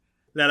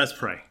Let us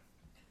pray.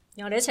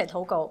 讓我哋一齊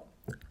禱告。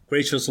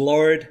 Gracious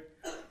Lord,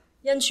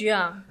 恩主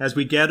啊， as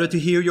we gather to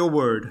hear your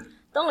word,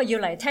 當我要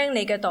嚟聽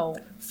你嘅道，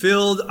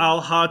 fill our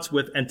hearts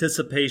with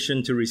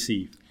anticipation to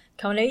receive,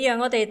 求你讓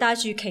我哋帶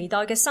住期待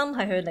嘅心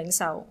係去領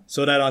受，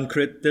 so that on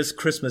this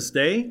Christmas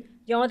day,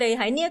 讓我哋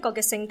喺呢一個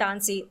嘅聖誕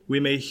節 we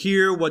may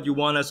hear what you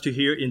want us to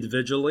hear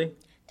individually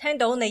聽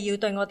到你要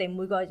對我哋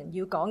每個人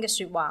要講嘅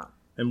說話，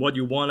 and what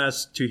you want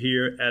us to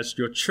hear as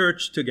your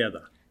church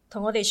together.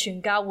 同我哋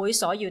全教會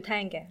所要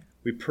聽嘅。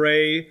 We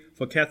pray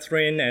for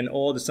Catherine and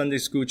all the Sunday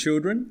school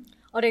children.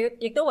 我哋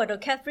亦都為到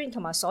Catherine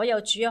同埋所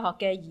有主日學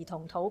嘅兒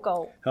童禱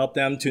告， Help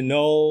them to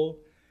know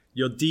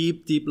your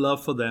deep, deep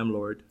love for them,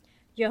 Lord,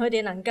 讓佢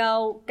哋能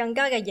夠更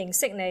加嘅認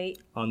識你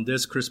on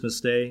this Christmas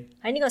day.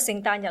 喺呢個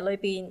聖誕日裏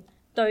邊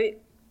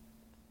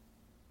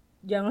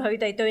讓佢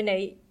哋對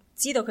你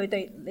知道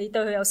你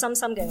對佢有深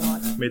深嘅愛。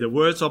 May the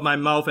words of my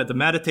mouth and the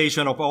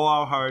meditation of all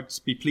our hearts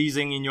be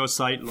pleasing in your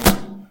sight,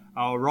 Lord,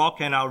 our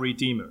rock and our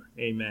redeemer.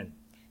 Amen.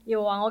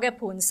 要話我嘅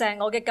磐石，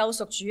我嘅救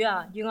贖主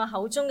啊，願我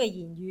口中嘅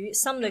言語、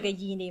心裏嘅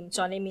意念，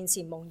在你面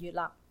前蒙悅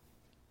納。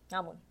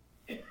阿門。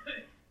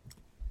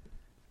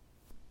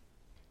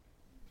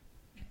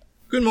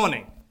 Good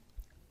morning.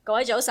 各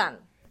位早晨，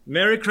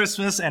 Merry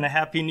Christmas and a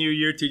Happy New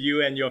Year to you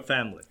and your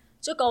family.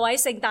 祝各位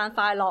聖誕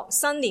快樂，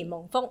新年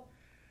蒙福。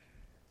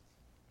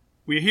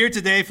 We're here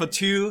today for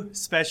two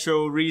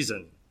special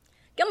reasons.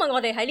 今日我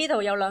哋喺呢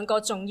度有兩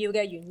個重要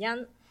嘅原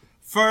因。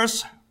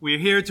 First, we're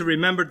here to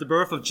remember the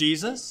birth of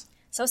Jesus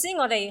首先，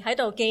我哋喺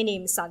度紀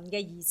念神嘅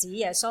兒子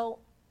耶穌，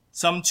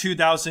 some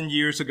 2,000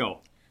 years ago.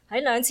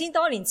 喺2000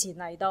多年前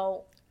嚟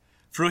到，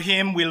 Through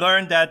him, we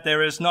learned that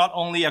there is not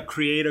only a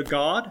creator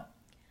God,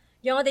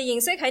 讓我哋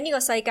認識喺呢個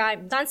世界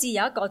唔單止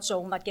有一個造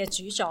物嘅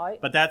主宰，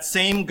 but that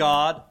same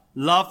God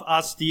loves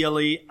us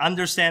dearly,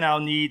 understands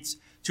our needs,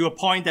 to a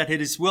point that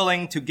it is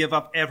willing to give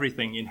up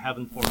everything in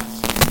heaven for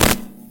us.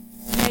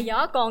 有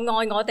一個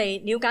愛我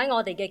哋、了解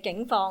我哋嘅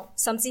境況，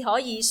甚至可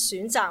以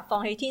選擇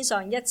放棄天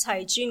上一切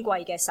尊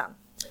貴嘅神。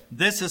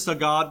 This is the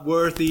God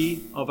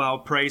worthy of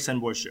our praise and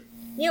worship.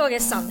 呢個嘅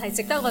神係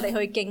值得我哋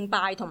去敬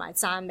拜同埋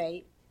讚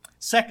美。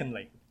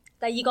 Secondly,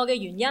 第二個嘅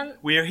原因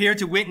we are here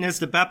to witness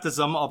the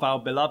baptism of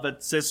our beloved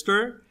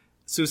sister,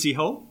 Susie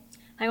Ho.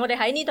 係我哋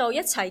喺呢度一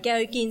齊嘅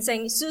去見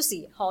證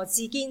Susie 何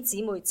志堅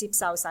姊妹接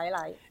受洗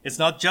禮。 It's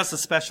not just a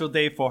special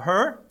day for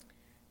her,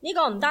 呢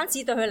個唔單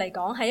止對佢嚟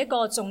講係一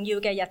個重要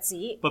嘅日子，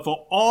 but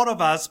for all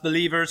of us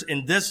believers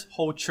in this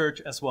whole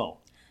church as well.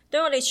 對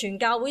我哋全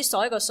教會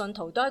所有嘅信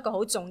徒都係一個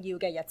好重要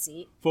嘅日子。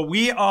 For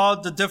we are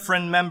the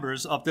different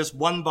members of this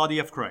one body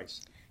of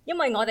Christ. 因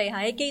為我哋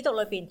喺基督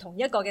裏邊同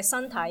一個嘅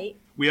身體，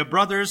 We are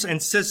brothers and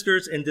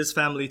sisters in this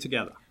family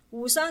together.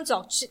 互相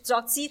作肢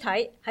體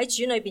喺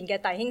主裏邊嘅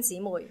弟兄姊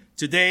妹。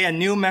 Today, a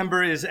new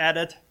member is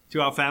added to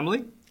our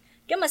family.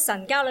 今日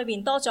神家裏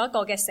邊多咗一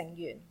個嘅成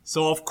員，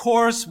 So, of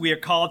course, we are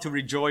called to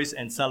rejoice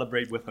and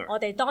celebrate with her. 我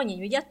哋當然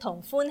要一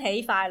同歡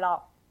喜快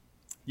樂。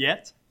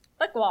 Yet,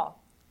 不過，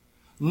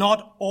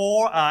 not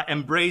all are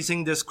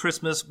embracing this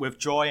Christmas with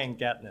joy and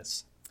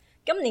gladness.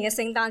 今年嘅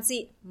聖誕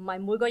節唔係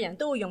每個人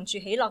都會用住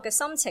喜樂嘅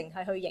心情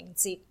係去迎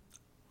接。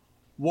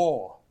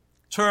 War,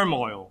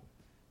 turmoil,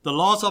 the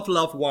loss of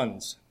loved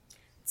ones,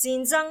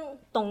 戰爭、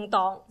動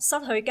盪、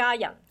失去家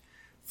人，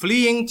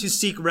 fleeing to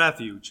seek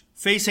refuge,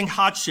 facing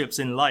hardships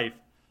in life,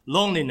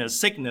 loneliness,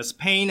 sickness,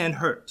 pain, and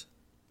hurt.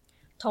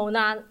 逃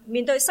難，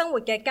面對生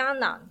活嘅艱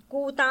難、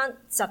孤單、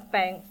疾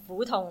病、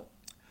苦痛，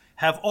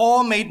 Have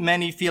all made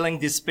many feeling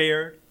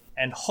despair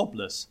and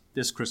hopeless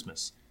this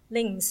Christmas.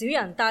 令唔少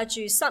人帶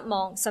住失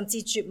望甚至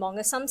絕望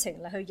嘅心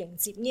情嚟去迎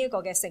接呢一個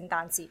嘅聖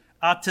誕節。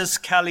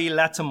 Artist Kelly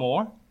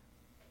Lattimore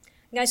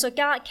藝術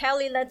家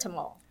Kelly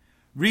Lattimore，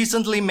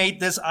 recently made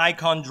this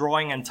icon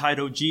drawing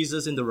entitled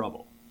Jesus in the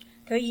Rubble,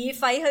 佢以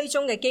廢墟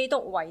中嘅基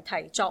督為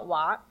題作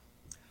畫，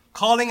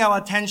 calling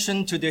our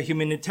attention to the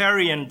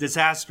humanitarian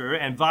disaster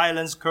and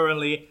violence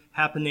currently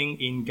happening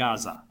in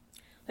Gaza.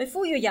 佢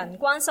呼籲人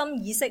關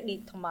心以色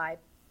列同埋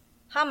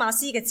哈馬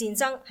斯嘅戰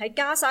爭喺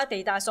加沙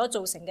地帶所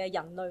造成嘅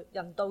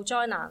人道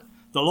災難。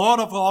 The Lord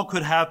of all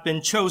could have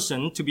been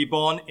chosen to be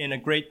born in a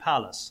great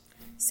palace,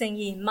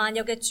 誠然萬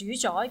有嘅主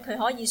宰，佢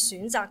可以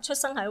選擇出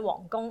生喺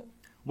皇宮，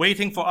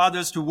 waiting for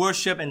others to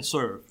worship and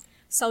serve.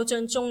 受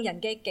盡眾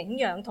人嘅敬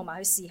仰同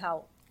埋去侍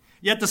候。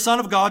 Yet the Son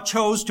of God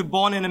chose to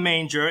born in a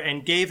manger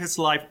and gave his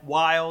life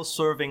while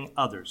serving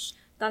others.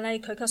 但係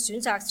佢卻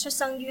選擇出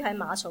生於喺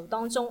馬槽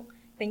當中，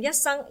並一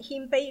生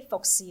謙卑服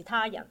侍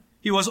他人。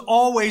 He was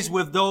always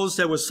with those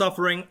that were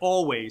suffering,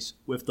 always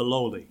with the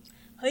lowly.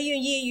 佢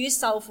願意與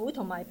受苦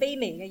同埋卑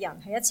微嘅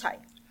人喺一齊。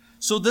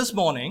 So this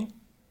morning,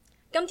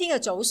 今天嘅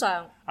早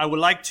上， I would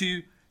like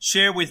to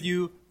share with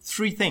you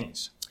three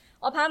things.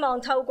 我盼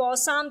望透過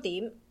3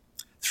點，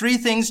 Three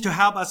things to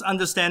help us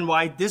understand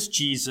why this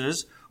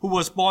Jesus, who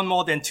was born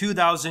more than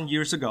 2,000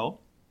 years ago,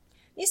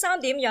 呢3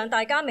點讓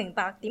大家明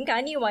白點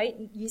解呢位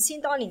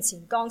2000多年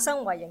前降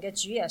生為人嘅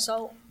主耶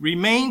穌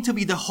remain to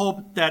be the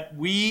hope that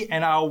we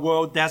and our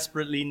world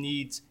desperately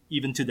needs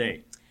even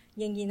today.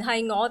 仍然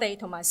係我哋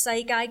同埋世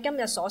界今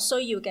日所需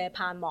要嘅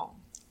盼望。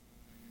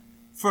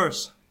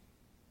 First,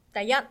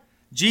 第一，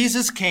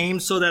 Jesus came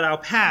so that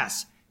our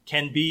past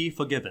can be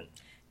forgiven.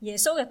 耶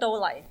穌嘅到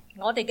嚟，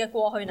我哋嘅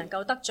過去能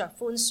夠得着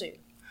寬恕。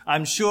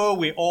 I'm sure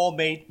we all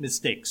made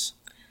mistakes.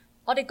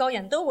 我哋個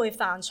人都會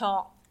犯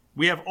錯，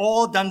 We have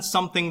all done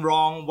something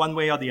wrong one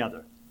way or the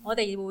other. 我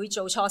哋會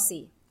做錯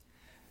事。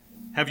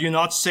 Have you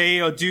not say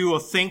or do or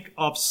think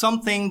of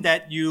something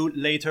that you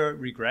later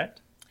regret?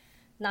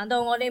 難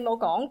道我哋冇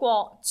講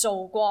過、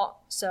做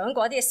過、想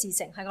過一啲嘅事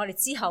情係我哋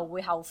之後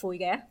會後悔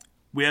嘅？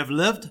 We have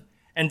lived,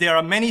 and there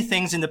are many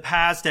things in the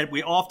past that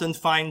we often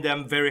find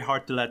them very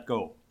hard to let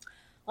go.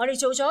 我哋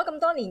做咗咁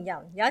多年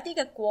人，有一啲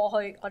嘅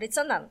過去，我哋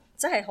真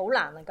係好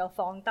難能夠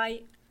放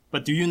低。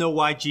 But do you know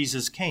why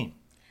Jesus came?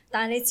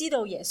 但係你知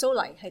道耶穌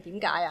嚟係點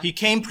解啊？ He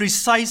came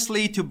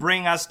precisely to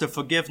bring us the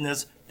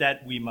forgiveness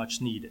that we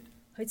much needed.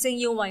 佢正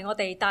要為我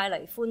哋帶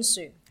嚟寬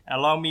恕。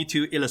 Allow me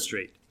to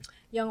illustrate.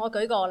 讓我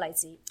舉個例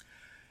子。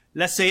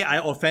 Let's say I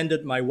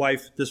offended my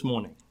wife this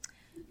morning.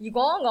 如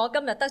果我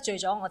今日得罪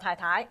咗我太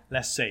太，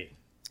 Let's say.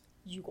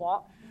 如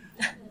果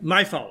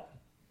My fault.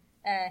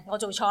 我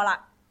做錯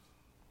啦，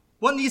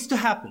 What needs to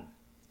happen?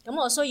 咁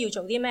我需要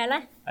做啲咩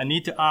呢？ I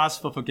need to ask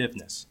for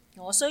forgiveness.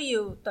 我需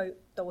要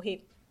道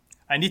歉，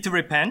 I need to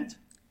repent,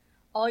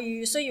 我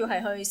需要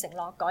係去承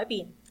諾改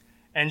變。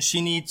 and she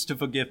needs to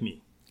forgive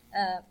me.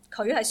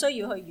 佢係需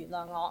要去原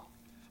諒我。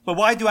 But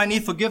why do I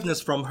need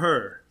forgiveness from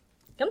her?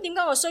 咁點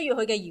解我需要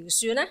佢嘅饒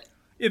恕呢？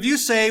 If you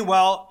say,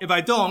 well, if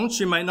I don't,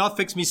 she might not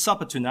fix me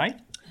supper tonight.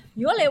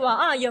 如果你話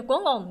啊，若果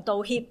我唔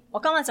道歉，我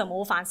今晚就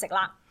冇飯食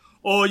啦。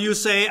 Or you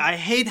say, I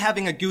hate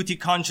having a guilty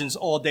conscience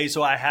all day,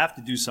 so I have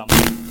to do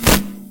something.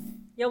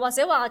 又或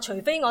者話，除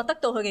非我得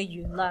到佢嘅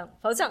原諒，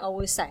否則我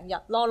會成日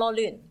囉囉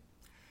攣。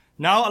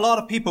 Now, a lot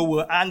of people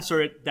will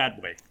answer it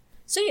that way.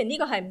 雖然呢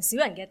個係唔少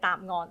人嘅答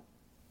案，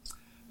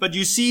 But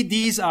you see,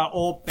 these are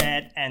all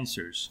bad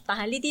answers. 但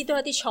係呢啲都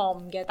係一啲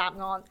錯誤嘅答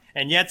案，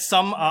 And yet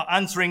some are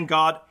answering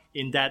God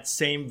in that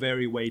same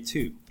very way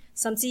too.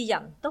 甚至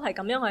人都係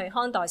咁樣去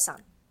看待神。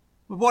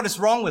 But what is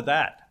wrong with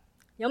that?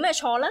 有咩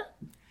錯呢？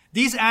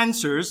 These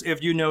answers,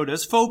 if you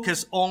notice,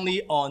 focus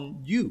only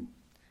on you.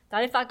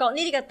 但係你發覺呢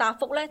啲嘅答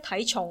覆咧，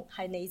睇重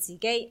係你自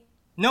己。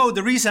 No,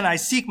 the reason I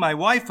seek my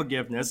wife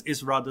forgiveness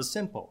is rather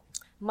simple.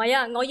 唔係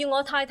啊，我要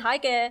我太太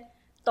嘅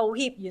道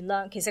歉原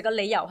諒，其實個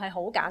理由係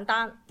好簡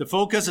單。 The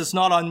focus is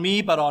not on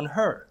me, but on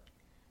her.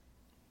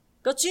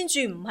 個專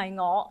注唔係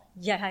我，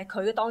而係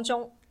佢嘅當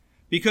中，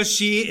 Because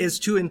she is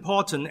too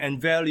important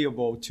and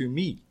valuable to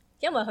me.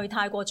 因為佢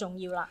太過重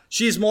要啦。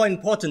 She is more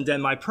important than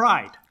my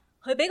pride,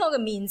 佢比我嘅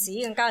面子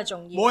更加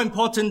重要， more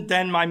important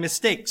than my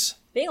mistakes.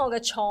 比我嘅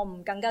錯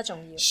誤更加重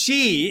要。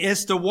 She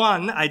is the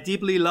one I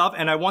deeply love,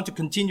 and I want to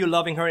continue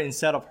loving her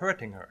instead of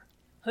hurting her.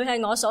 佢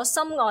係我所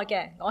深愛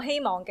嘅，我希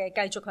望嘅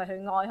繼續係去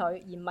愛佢，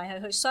而唔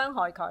係去傷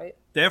害佢。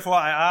 Therefore,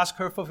 I ask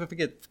her for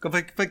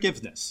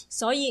forgiveness.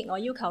 所以我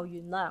要求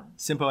原諒，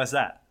 Simple as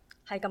that.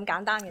 係咁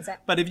簡單嘅啫。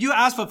 But if you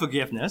ask for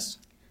forgiveness,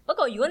 不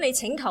過如果你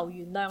請求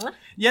原諒呢，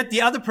 yet the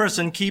other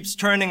person keeps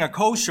turning a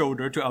cold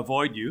shoulder to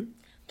avoid you,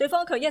 對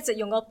方佢一直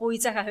用個背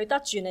脊係去得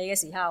住你嘅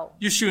時候，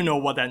 you should know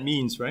what that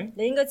means, right?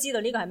 你應該知道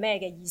呢個係咩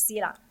嘅意思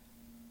啦。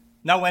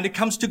 Now, when it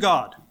comes to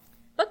God,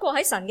 不過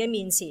喺神嘅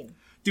面前，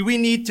 do we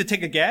need to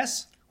take a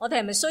guess? 我哋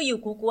係咪需要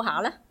估估下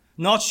呢？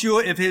 Not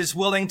sure if He is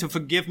willing to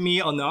forgive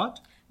me or not?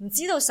 唔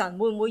知道神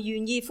會唔會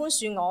願意寬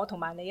恕我同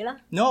埋你呢？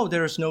 No,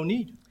 there is no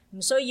need.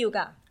 唔需要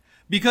㗎，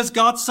 Because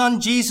God's Son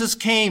Jesus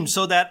came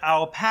so that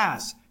our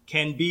past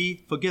can be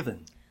forgiven.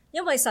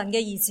 因為神嘅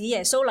兒子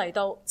耶穌嚟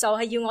到，就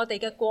係要我哋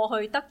嘅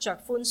過去得着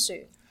寬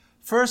恕。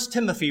 1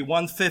 Timothy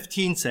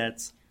 1:15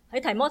 says,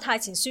 喺提摩太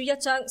前書1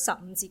章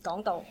15節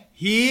講到，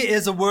 He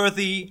is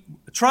a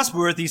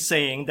trustworthy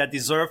saying that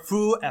deserves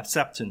full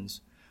acceptance.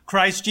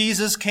 Christ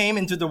Jesus came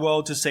into the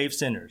world to save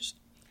sinners.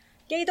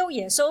 基督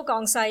耶穌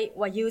降世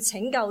為要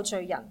拯救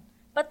罪人，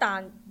不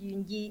但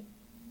願意，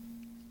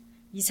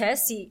而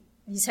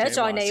且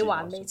在你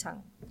還未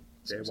曾，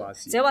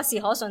這話是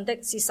可信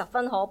的，是十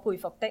分可佩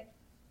服的。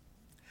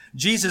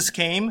 Jesus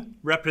came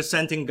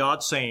representing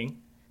God, saying,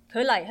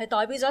 佢嚟係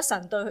代表咗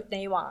神對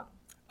你話：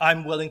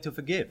 I'm willing to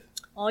forgive.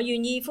 我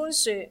願意寬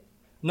恕。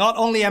 Not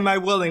only am I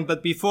willing,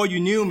 but before you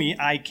knew me,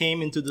 I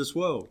came into this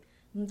world.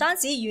 唔單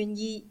止願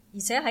意，而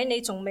且喺你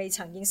仲未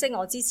曾認識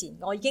我之前，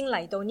我已經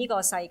嚟到呢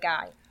個世界。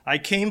 I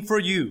came for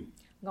you,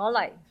 我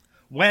嚟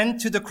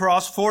went to the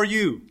cross for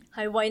you.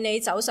 係為你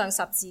走上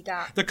十字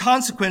架。 The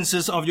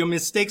consequences of your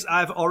mistakes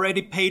I've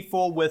already paid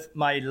for with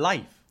my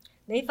life.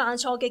 你犯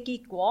錯嘅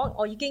結果，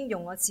我已經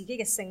用我自己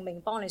嘅性命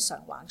幫你償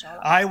還咗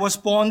啦。 I was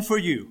born for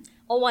you,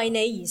 我為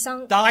你而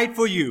生， died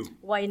for you,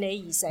 為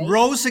你而死，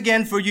 rose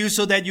again for you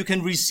so that you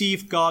can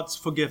receive God's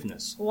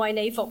forgiveness. 為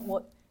你復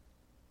活。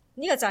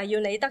呢個就係要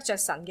你得着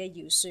神嘅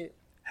饒恕。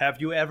 Have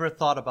you ever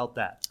thought about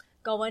that?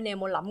 各位，你有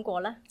冇諗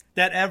過呢？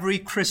 That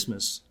every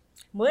Christmas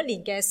每一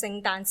年嘅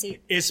聖誕節，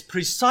 is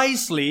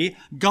precisely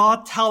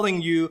God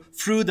telling you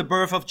through the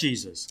birth of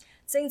Jesus,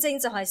 正正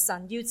就係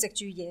神要藉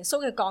住耶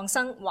穌嘅降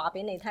生話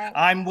俾你聽，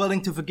 I'm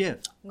willing to forgive.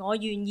 我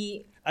願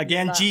意。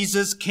 Again,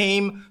 Jesus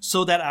came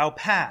so that our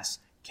past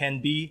can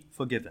be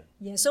forgiven.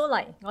 耶穌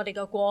嚟，我哋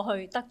嘅過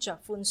去得着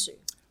寬恕。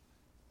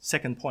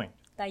Second point.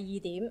 第二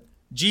點，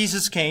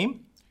 Jesus came,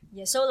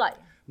 耶穌嚟，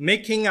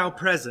 making our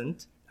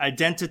present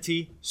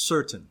identity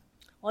certain.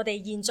 我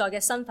哋現在嘅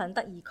身份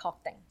得以確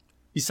定。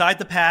 Beside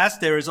the past,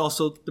 there is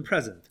also the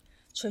present.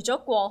 除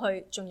咗過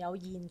去，仲有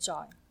現在。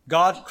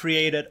 God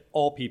created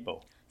all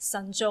people.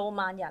 神造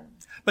萬人，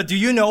 But do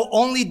you know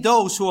only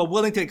those who are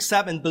willing to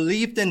accept and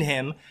believe in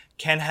him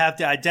can have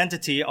the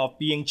identity of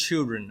being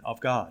children of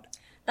God?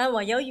 但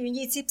唯有願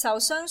意接受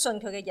相信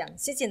佢嘅人，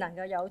先至能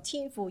夠有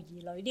天父兒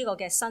女呢個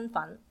嘅身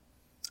份。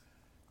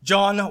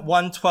 John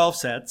 1:12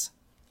 says,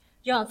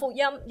 約翰福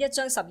音1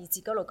章12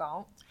節嗰度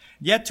講，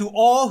 Yet to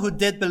all who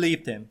did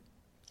believe him,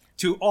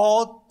 to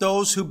all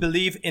those who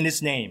believe in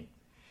his name,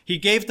 he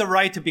gave the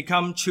right to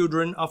become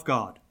children of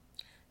God.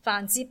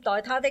 凡接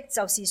待他的，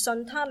就是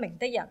信他名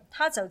的人，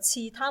他就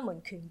賜他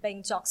們權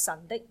柄作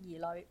神的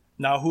兒女。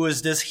 Now who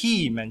is this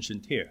he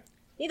mentioned here?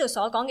 呢度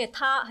所講嘅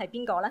他係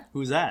邊個呢？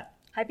 Who's that?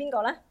 係邊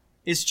個呢？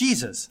 It's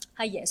Jesus.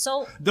 係耶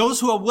穌。 Those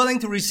who are willing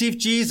to receive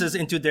Jesus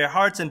into their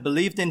hearts and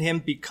believed in him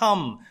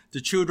become the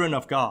children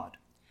of God.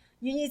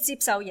 願意接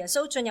受耶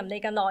穌進入你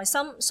嘅內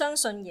心，相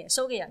信耶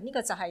穌嘅人，呢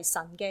個就係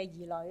神嘅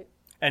兒女。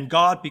 And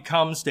God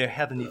becomes their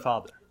heavenly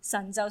Father.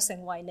 神就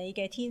成為你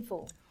嘅天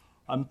父。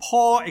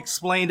 Paul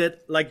explained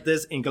it like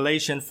this in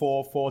Galatians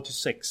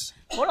 4:4-6.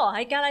 保羅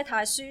喺加拉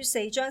太書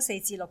4章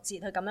4至6節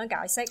去咁樣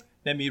解釋。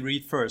 Let me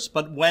read first.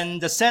 But when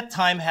the set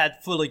time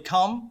had fully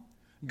come,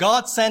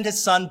 God sent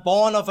his son,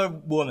 born of a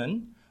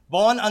woman,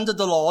 born under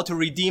the law, to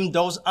redeem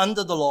those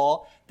under the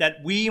law, that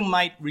we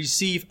might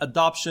receive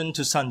adoption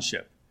to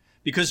sonship.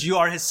 Because you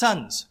are his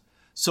sons.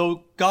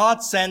 So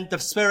God sent the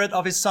Spirit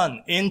of his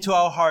Son into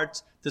our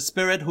hearts, the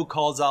Spirit who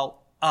calls out,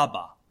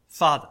 Abba,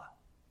 Father.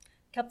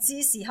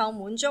 及至時候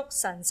滿足，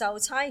神就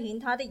差遣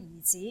他的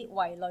兒子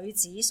為女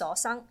子所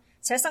生，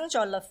且生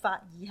在律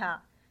法以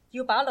下，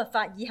要把律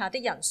法以下的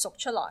人贖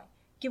出來，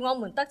叫我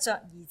們得着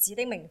兒子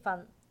的名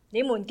分。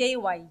你們既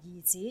為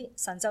兒子，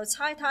神就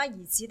差他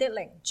兒子的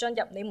靈進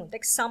入你們的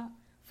心，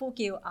呼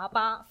叫阿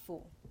爸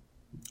父。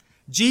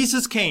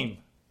 Jesus came,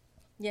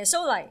 耶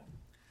穌嚟，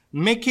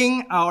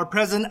 making our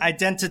present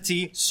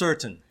identity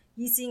certain.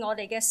 以致我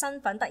哋嘅身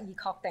份得以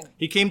確定。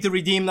 He came to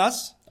redeem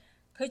us,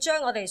 佢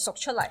將我哋贖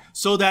出嚟，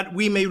 so that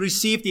we may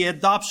receive the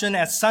adoption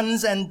as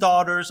sons and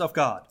daughters of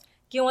God.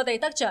 叫我哋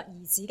得着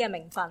兒子嘅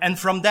名分。 And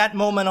from that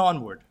moment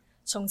onward,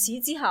 從此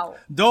之後，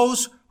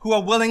 those who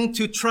are willing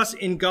to trust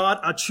in God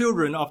are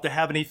children of the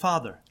Heavenly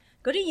Father,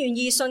 嗰啲願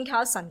意信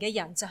靠神嘅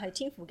人就係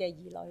天父嘅兒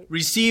女，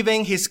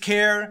 receiving his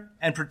care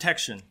and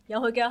protection, 有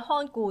佢嘅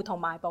看顧同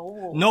埋保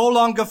護， no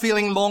longer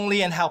feeling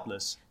lonely and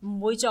helpless. 唔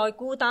會再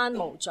孤單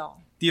無助。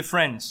 Dear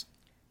friends,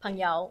 朋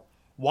友，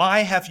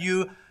 why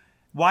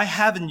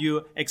haven't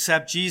you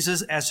accepted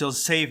Jesus as your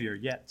Savior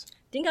yet?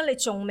 點解你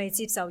仲未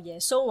接受耶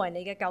穌為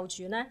你嘅救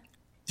主呢？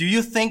 Do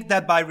you think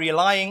that by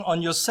relying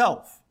on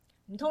yourself,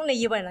 唔通你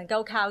以為能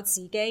夠靠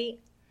自己，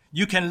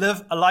 you can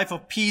live a life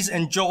of peace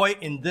and joy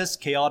in this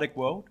chaotic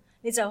world?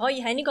 你就可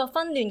以喺呢個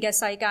紛亂嘅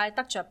世界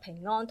得着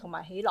平安同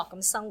埋喜樂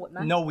咁生活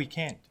咩？ No, we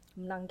can't.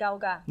 唔能夠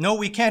㗎。 No,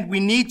 we can't. We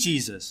need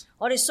Jesus,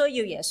 我哋需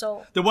要耶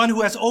穌， the one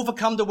who has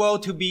overcome the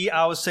world to be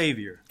our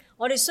Savior.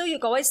 我哋需要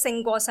嗰位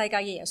勝過世界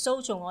嘅耶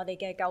穌做我哋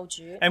嘅救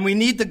主。 And we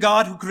need the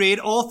God who created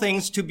all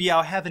things to be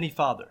our Heavenly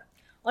Father.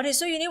 我哋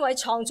需要呢位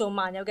創造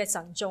萬有嘅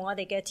神做我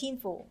哋嘅天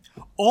父。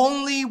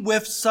 Only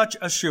with such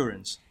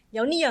assurance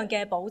有呢樣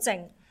嘅保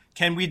證，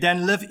 can we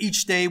then live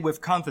each day with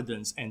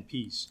confidence and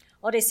peace.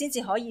 我哋先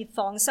至可以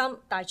放心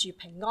帶住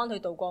平安去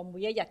度過每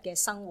一日嘅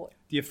生活。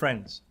 Dear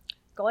friends,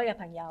 各位嘅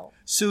朋友，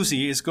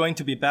 Susie is going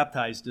to be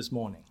baptized this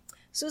morning.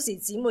 Susie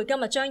姊妹今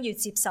日將要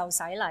接受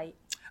洗禮，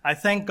 I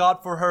thank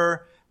God for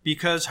her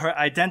because her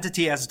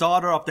identity as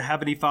daughter of the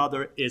Heavenly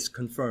Father is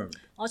confirmed.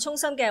 我衷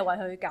心嘅為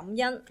佢感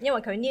恩，因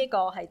為佢呢一個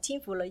係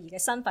天父女兒嘅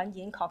身份已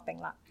經確定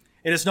啦。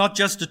 It is not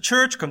just the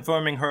church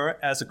confirming her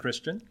as a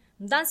Christian,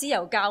 唔單止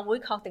由教會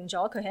確定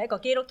咗佢係一個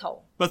基督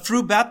徒， but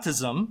through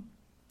baptism,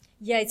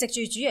 而係藉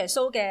住主耶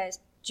穌嘅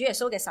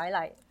洗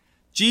禮，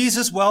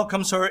 Jesus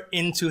welcomes her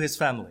into his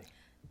family.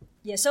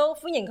 耶穌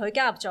歡迎佢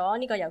加入咗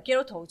呢個由基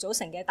督徒組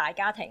成嘅大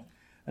家庭。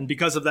 And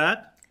because of that,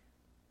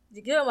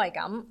 亦都因為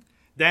咁，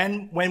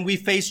 then when we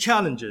face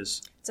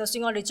challenges, 就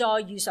算我哋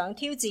再遇上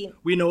挑戰，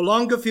 we no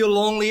longer feel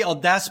lonely or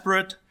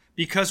desperate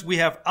because we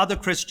have other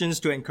Christians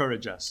to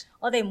encourage us.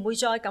 我哋唔會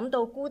再感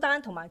到孤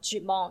單同埋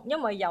絕望，因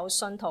為有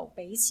信徒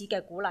彼此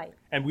嘅鼓勵，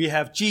 And we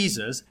have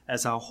Jesus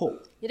as our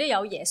hope. 亦都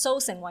有耶穌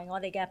成為我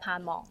哋嘅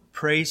盼望。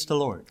 Praise the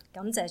Lord.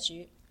 感謝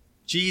主，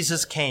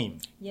 Jesus came,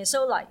 耶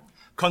穌嚟，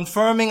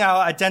 confirming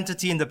our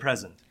identity in the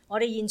present. 我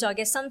哋現在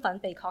嘅身份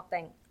被確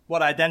定，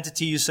 What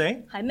identity, you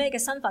say? 係咩嘅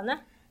身份呢？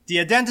 The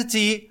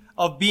identity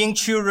of being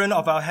children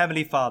of our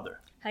Heavenly Father.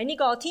 係呢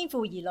個天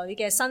父兒女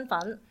嘅身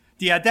份，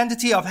 The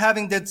identity of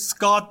having this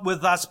God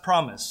with us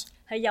promise.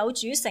 係有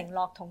主承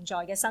諾同在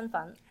嘅身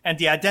份， And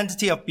the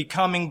identity of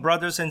becoming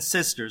brothers and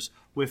sisters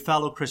with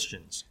fellow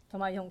Christians. 同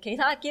埋同其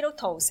他基督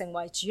徒成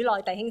為主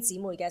內弟兄姊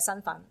妹嘅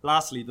身份。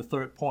 Lastly, the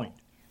third point.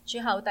 最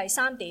後第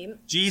三點，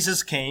 Jesus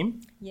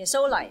came, 耶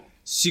穌嚟，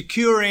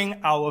 securing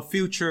our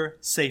future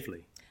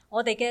safely.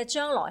 我哋嘅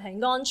將來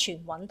係安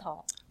全穩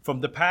妥。 From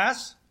the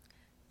past,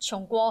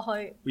 從過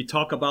去， we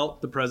talk about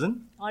the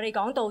present. 我哋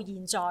講到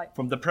現在，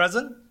 From the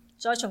present,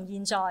 再從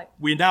現在，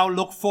 we now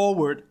look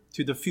forward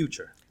to the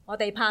future. 我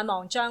哋盼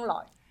望將來。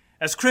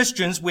 As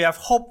Christians, we have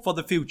hope for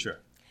the future.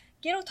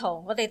 基督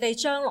徒，我哋對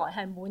將來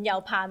係滿有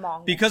盼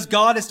望嘅， Because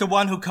God is the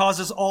one who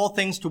causes all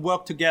things to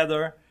work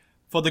together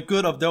for the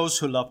good of those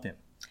who love Him.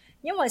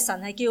 因為神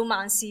係叫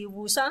萬事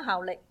互相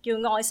效力，叫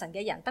愛神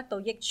嘅人得到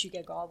益處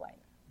嘅嗰一位。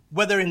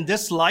 Whether in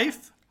this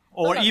life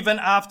or Okay. even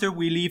after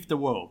we leave the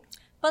world,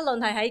 不論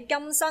係喺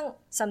今生，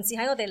甚至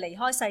喺我哋離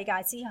開世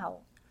界之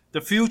後， the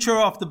future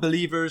of the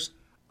believers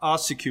are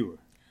secure.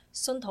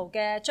 信徒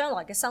嘅將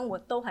來嘅生活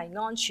都係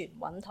安全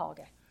穩妥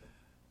嘅。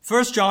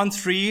 1 John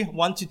 3,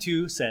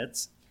 1-2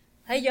 says,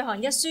 喺約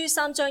翰一書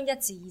3章1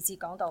至2節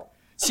講到，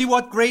 See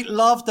what great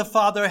love the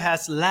Father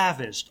has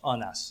lavished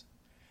on us,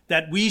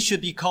 that we should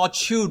be called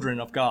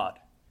children of God.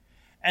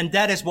 And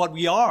that is what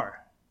we are.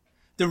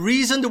 The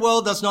reason the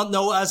world does not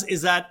know us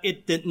is that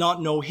it did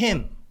not know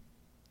Him.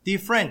 Dear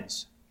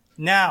friends,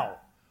 now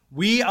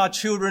we are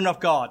children of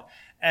God,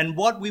 and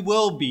what we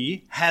will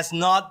be has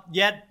not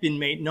yet been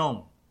made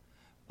known.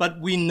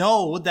 But we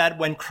know that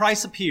when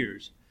Christ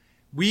appears,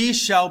 we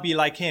shall be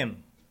like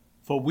Him,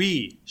 for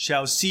we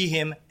shall see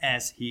Him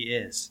as He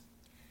is.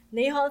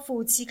 你看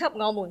父賜給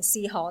我們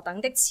是何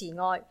等的慈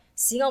愛，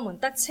使我們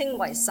得稱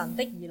為神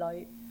的兒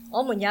女。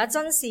我們也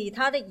真是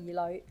他的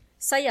兒女。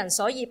世人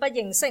所以不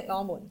認識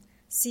我們，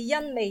是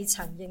因未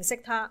曾認識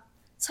他。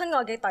親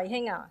愛嘅弟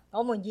兄啊，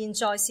我們現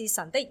在是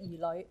神的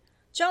兒女，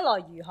將來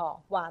如何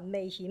還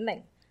未顯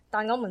明。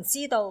但我們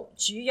知道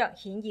主若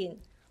顯現，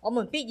我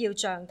們必要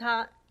像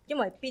他，因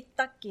為必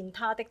得見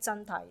他的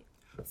真體。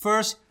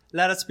 First,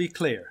 let us be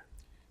clear.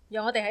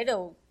 讓我哋喺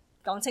度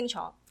講清楚。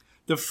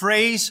 The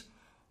phrase,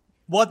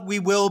 what we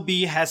will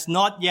be has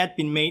not yet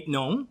been made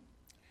known,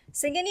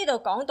 聖經呢度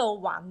講到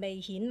還未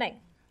顯明，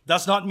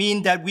 does not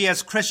mean that we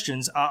as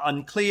Christians are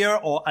unclear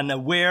or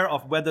unaware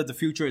of whether the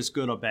future is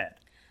good or bad.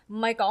 唔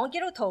係講基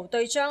督徒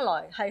對將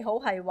來係好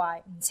係壞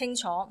唔清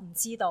楚唔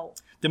知道。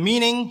 The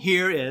meaning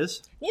here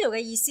is, 呢度嘅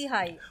意思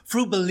係，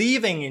 through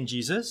believing in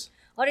Jesus,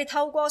 我哋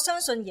透過相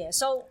信耶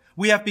穌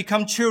we have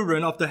become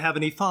children of the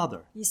Heavenly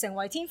Father. 而成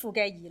為天父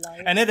嘅兒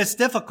女， And it is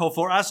difficult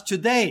for us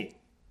today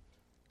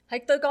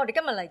係對我哋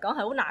今日嚟講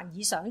係好難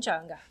以想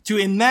像嘅。 to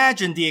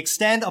imagine the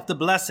extent of the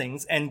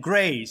blessings and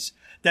grace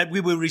that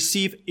we will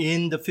receive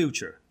in the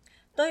future.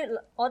 對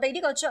我哋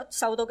呢個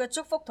受到嘅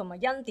祝福同埋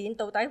恩典，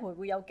到底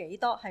會有幾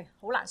多，係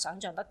好難想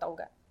像得到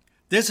嘅。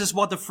 This is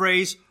what the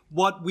phrase,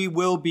 what we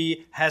will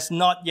be has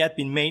not yet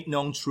been made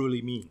known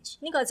truly means.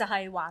 呢個就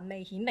係還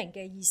未顯明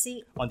嘅意思。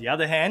 On the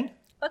other hand,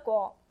 不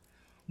過，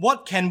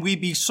 what can we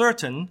be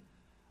certain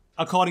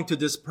according to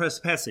this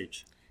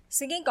passage?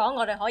 聖經講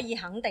我哋可以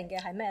肯定嘅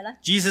係咩呢？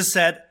 Jesus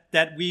said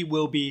that we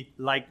will be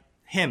like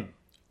Him,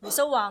 耶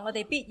穌話我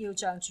哋必要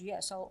像主耶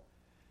穌，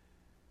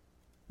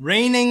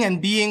 reigning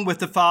and being with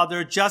the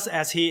Father just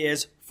as He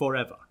is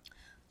forever.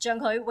 像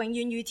佢永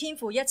遠與天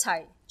父一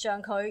齊，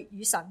像佢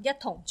與神一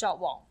同作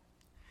王。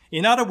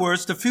 In other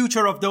words, the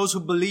future of those who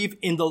believe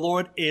in the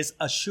Lord is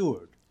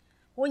assured.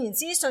 換言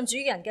之，信主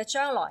嘅人嘅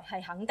將來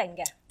係肯定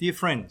嘅。 Dear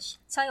friends,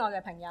 親愛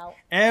嘅朋友，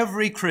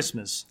 every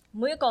Christmas,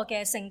 每一個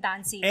嘅聖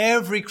誕節，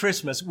 every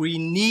Christmas, we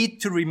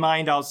need to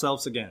remind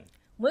ourselves again.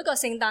 每一個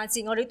聖誕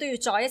節，我哋都要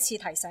再一次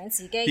提醒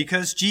自己，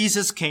 Because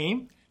Jesus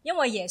came, 因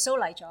為耶穌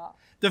嚟咗，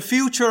 the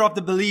future of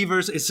the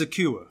believers is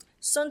secure.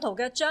 信徒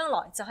嘅將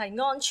來就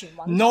係安全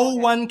穩妥 No 嘅，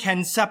 one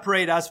can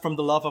separate us from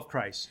the love of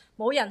Christ.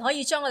 冇人可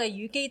以將我哋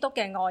與基督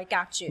嘅愛隔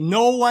絕，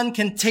 No one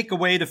can take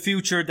away the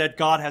future that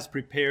God has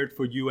prepared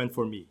for you and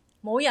for me.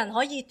 冇人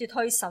可以奪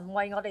去神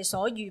為我哋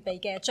所預備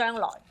嘅將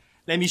來。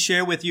 Let me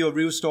share with you a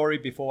real story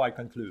before I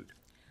conclude.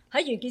 喺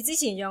完結之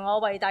前，讓我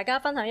為大家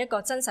分享一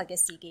個真實嘅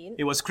事件。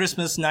 It was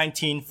Christmas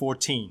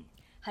 1914.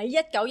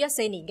 喺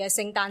1914年嘅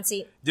聖誕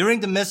節， During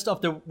the midst of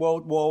the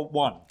World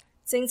War I,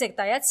 正值第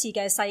一次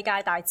嘅世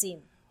界大戰。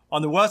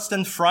 on the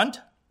Western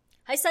Front,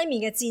 喺西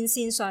面嘅戰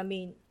線上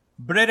面，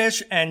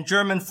 British and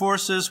German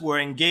forces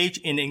were engaged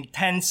in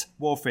intense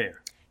warfare.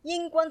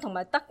 英軍同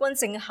埋德軍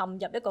正陷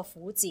入一個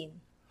苦戰。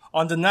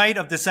 On the night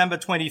of December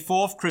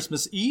 24th,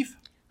 Christmas Eve,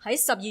 喺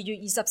12月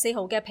24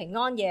號嘅平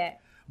安夜，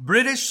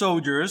 British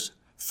soldiers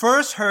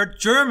first heard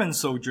German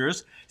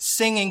soldiers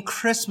singing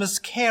Christmas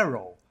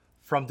carol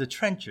from the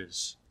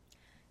trenches.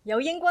 有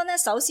英軍呢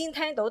首先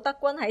聽到德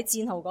軍喺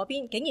戰壕嗰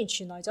邊竟然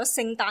傳來咗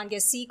聖誕嘅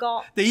詩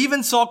歌， They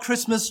even saw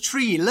Christmas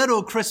tree,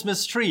 little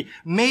Christmas tree,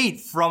 made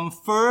from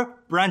fir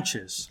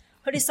branches.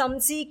 佢哋甚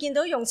至見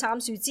到用杉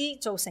樹枝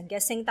做成嘅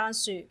聖誕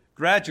樹。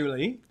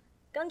 Gradually,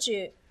 跟住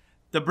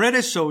the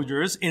British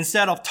soldiers,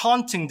 instead of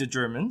taunting the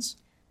Germans,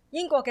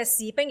 英國嘅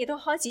士兵亦都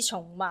開始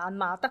從謾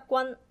罵德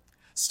軍，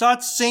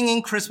 start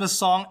singing Christmas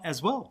song as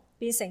well.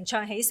 變成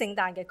唱起聖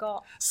誕嘅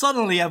歌。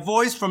 Suddenly, a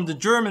voice from the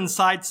German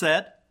side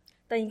said,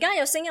 突然間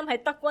有聲音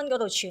喺德軍嗰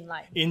度傳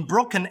嚟， in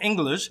broken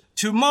English,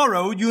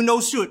 tomorrow you no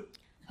shoot,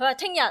 佢話：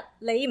聽日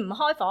你唔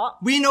開火，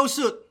 we no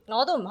shoot.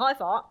 我都唔開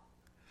火。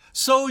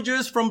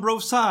Soldiers from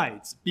both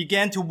sides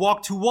began to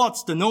walk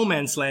towards the no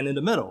man's land in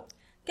the middle.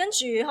 跟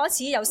住開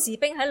始有士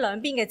兵喺兩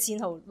邊嘅戰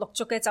壕陸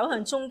續嘅走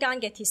向中間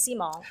嘅鐵絲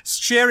網，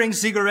 sharing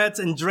cigarettes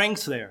and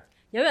drinks there,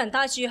 有人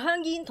帶住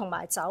香煙同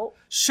埋酒，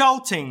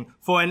 shouting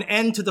for an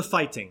end to the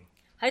fighting.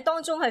 喺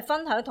當中係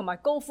分享同埋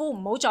高呼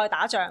唔好再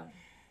打仗。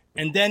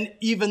 And then,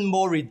 even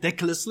more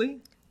ridiculously,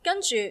 跟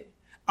住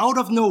out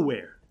of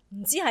nowhere,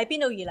 唔知喺邊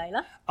度而嚟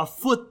呢， a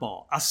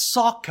football, a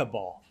soccer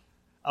ball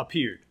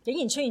appeared. 竟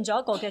然出現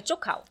咗一個嘅足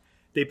球，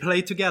 They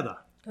played together,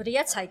 佢哋一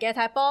齊嘅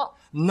踢波，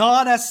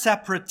 not as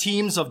separate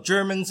teams of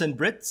Germans and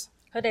Brits,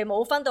 佢哋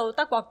冇分到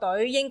德國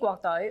隊、英國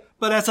隊，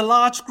 but as a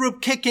large group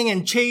kicking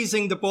and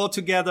chasing the ball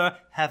together,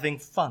 having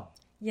fun.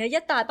 而係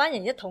一大班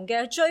人一同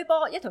嘅追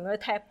波，一同去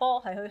踢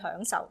波，係去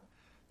享受。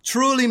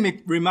 Truly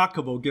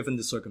remarkable given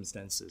the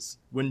circumstances.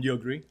 Wouldn't you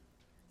agree?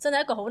 真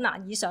係一個好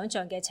難以想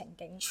像嘅情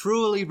景，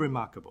 Truly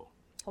remarkable.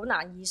 好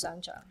難以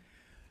想像。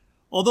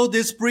 Although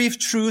this brief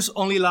truce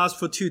only lasts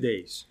for 2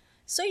 days.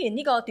 雖然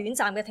呢個短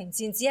暫嘅停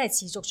戰只係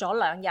持續咗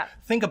2日，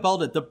 Think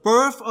about it. The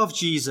birth of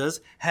Jesus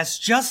has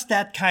just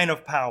that kind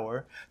of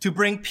power to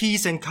bring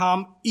peace and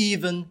calm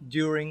even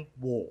during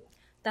war.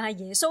 但係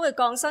耶穌嘅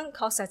降生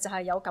確實就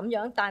係有咁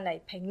樣帶嚟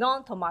平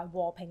安同埋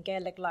和平嘅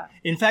力量。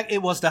 In fact,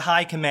 it was the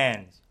high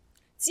command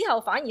之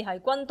後反而係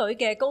軍隊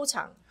嘅高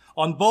層，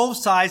 on both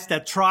sides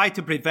that tried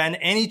to prevent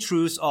any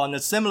truce on a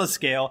similar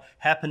scale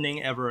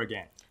happening ever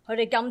again. 佢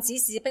哋禁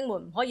止士兵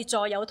們唔可以再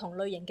有同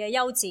類型嘅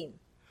休戰。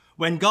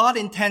 When God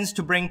intends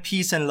to bring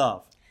peace and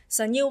love,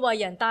 神要為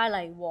人帶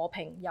嚟和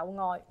平友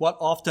愛， what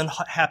often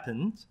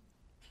happened?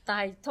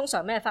 但係通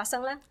常咩發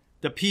生呢？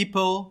 The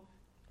people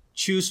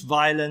choose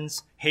violence,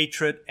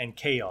 hatred, and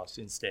chaos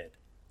instead.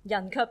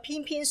 人卻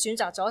偏偏選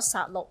擇咗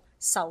殺戮、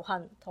仇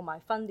恨同埋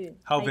紛亂。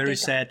 How very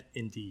sad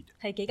indeed.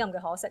 係幾咁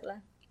嘅可惜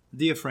呢？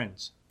 Dear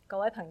friends, 各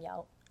位朋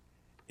友，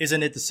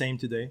 isn't it the same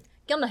today?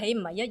 今日豈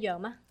唔係一樣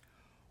咩？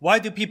 Why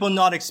do people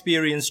not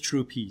experience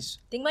true peace?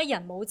 點解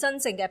人冇真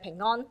正嘅平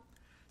安？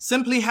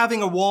 Simply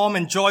having a warm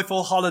and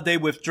joyful holiday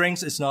with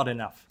drinks is not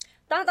enough.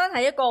 單單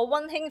係一個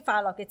溫馨快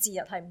樂嘅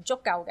節日係唔足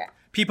夠嘅。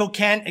 People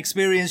can't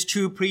experience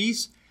true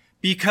peace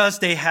because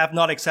they have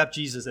not accepted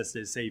Jesus as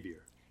their Savior.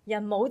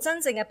 人冇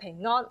真正嘅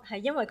平安係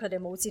因為佢哋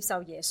冇接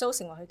受耶穌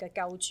成為佢嘅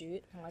救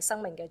主同埋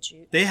生命嘅主。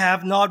 They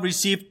have not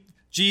received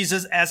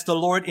Jesus as the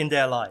Lord in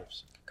their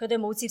lives. 佢哋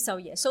冇接受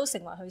耶穌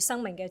成為佢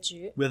生命嘅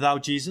主。 Without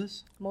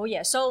Jesus, 冇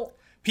耶穌，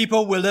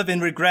 people will live in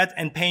regret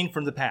and pain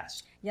from the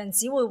past. 人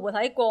只會活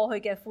喺過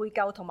去嘅悔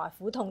疚同埋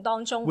苦痛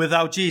當中。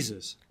 Without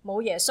Jesus,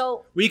 冇耶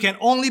穌， we can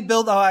only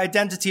build our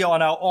identity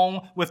on our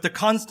own with the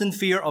constant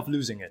fear of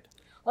losing it.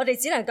 我哋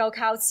只能夠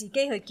靠自己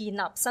去建立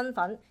身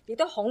份，亦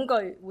都恐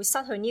懼會失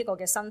去呢個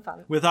嘅身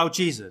份。 Without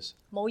Jesus,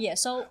 冇耶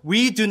穌，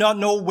 we do not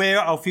know where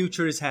our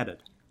future is headed.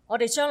 我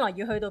哋將來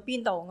要去到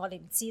邊度，我哋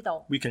唔知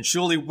道。 We can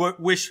surely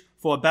wish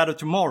for a better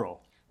tomorrow,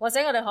 或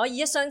者我哋可以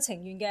一廂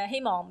情願嘅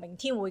希望明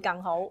天會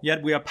更好， yet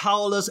we are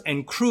powerless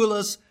and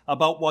clueless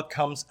about what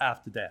comes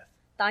after death.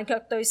 但卻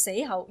對死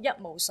後一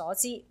無所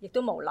知，亦都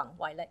無能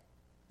為力。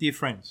 Dear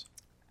friends,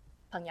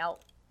 朋友，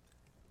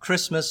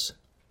 Christmas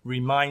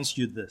reminds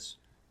you this.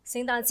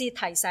 聖誕節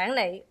提醒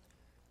你，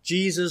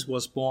 Jesus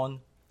was born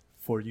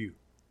for you.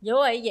 有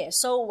一位耶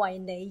穌為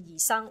你而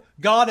生，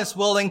 God is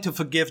willing to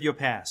forgive your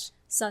past.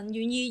 神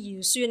願意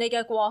饒恕你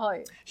嘅過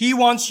去， He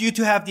wants you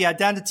to have the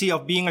identity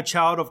of being a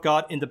child of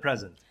God in the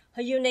present.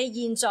 佢要你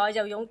現在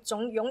就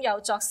擁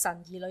有作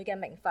神兒女嘅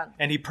名分。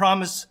 And He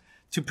promised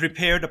to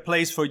prepare the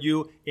place for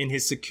you in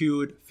His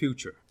secured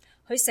future.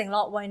 佢承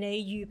諾為你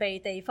預備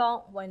地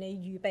方，為你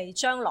預備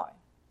將來。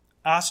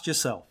 Ask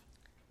yourself,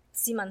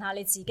 試問下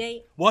你自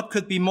己， what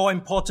could be more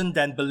important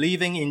than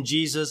believing in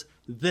Jesus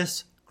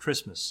this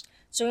Christmas?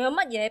 仲有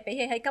乜嘢比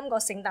起喺今個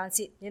聖誕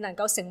節你能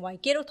夠成為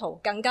基督徒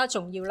更加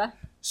重要呢？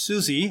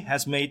 Susie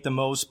has made the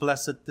most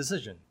blessed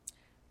decision.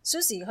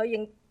 Susie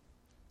佢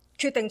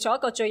決定咗一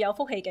個最有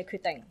福氣嘅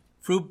決定。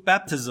 Through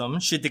baptism,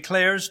 she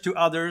declares to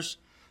others,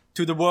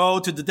 to the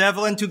world, to the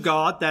devil, and to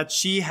God that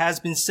she has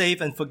been saved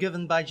and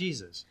forgiven by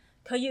Jesus.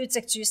 佢要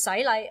藉住洗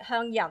禮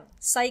向人、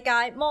世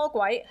界、魔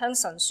鬼、向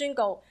神宣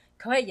告，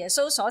佢係耶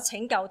穌所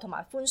拯救同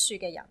埋寬恕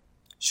嘅人。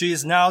 She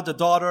is now the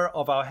daughter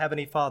of our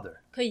Heavenly Father,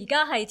 佢而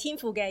家係天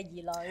父嘅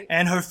兒女，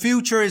 and her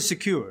future is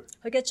secure.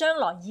 佢嘅將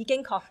來已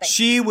經確定，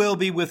 She will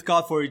be with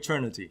God for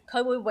eternity.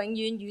 佢會永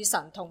遠與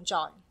神同在。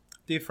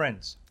 Dear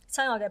friends,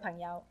 親愛嘅朋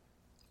友，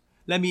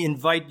 let me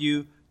invite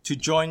you to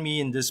join me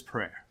in this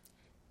prayer,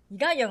 而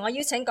家讓我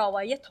邀請各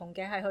位一同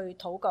嘅係去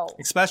禱告。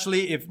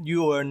 especially if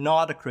you are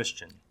not a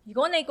Christian, 如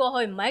果你過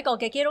去唔係一個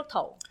嘅基督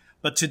徒，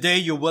 but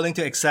today you're willing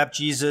to accept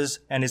Jesus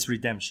and His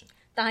redemption.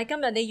 但係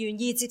今日你願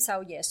意接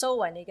受耶穌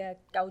為你嘅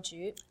救主，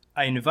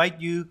 I invite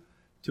you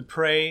to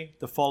pray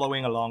the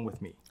following along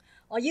with me.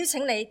 我邀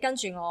請你跟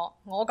住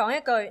我講一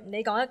句，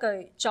你講一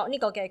句，作呢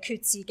個嘅決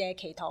志嘅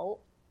祈禱。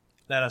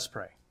 Let us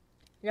pray.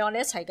 讓我哋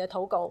一齊嘅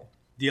禱告。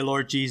 Dear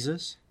Lord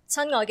Jesus,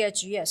 親愛嘅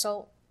主耶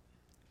穌，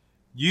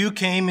 you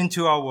came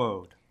into our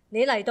world 你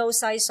嚟到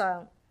世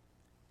上，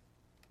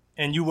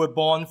 and you were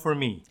born for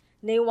me.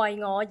 你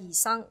為我而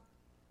生，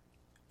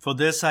 For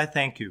this I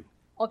thank you.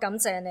 我感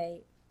謝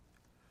你，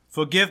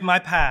 Forgive my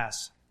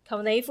past,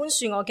 求你寬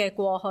恕我嘅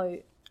過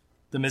去，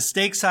 the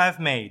mistakes I've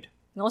made.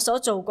 我所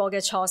做過嘅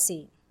錯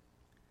事。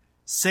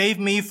 Save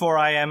me, for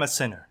I am a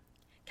sinner.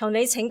 求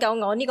你拯救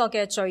我呢個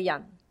嘅罪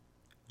人。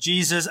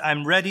 Jesus,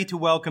 I'm ready to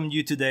welcome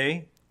you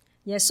today,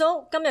 耶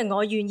穌，今日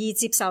我願意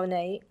接受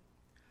你，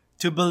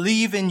 to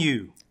believe in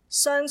you.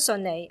 相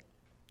信你。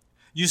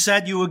 You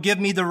said you would give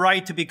me the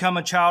right to become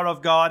a child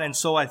of God, and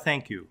so I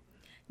thank you.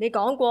 你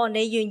講過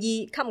你願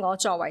意給我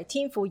作為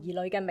天父兒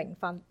女嘅名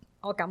分，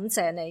我感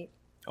謝你。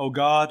 Oh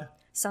God,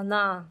 神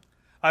啊，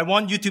 I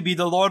want you to be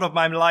the Lord of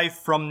my life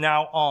from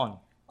now on.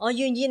 我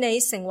願意你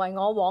成為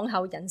我往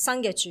後人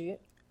生嘅主，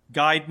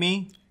 Guide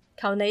me,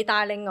 求你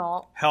帶領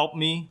我， help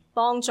me,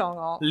 幫助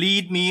我，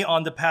 lead me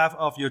on the path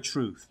of your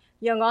truth.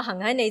 讓我行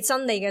喺你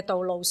真理嘅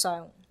道路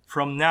上，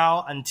 From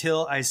now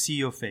until I see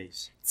your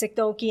face. 直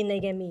到見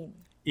你嘅面。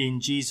 In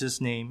Jesus'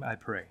 name I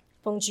pray.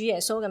 奉主耶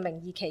穌嘅名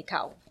義祈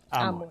求，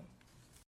阿門。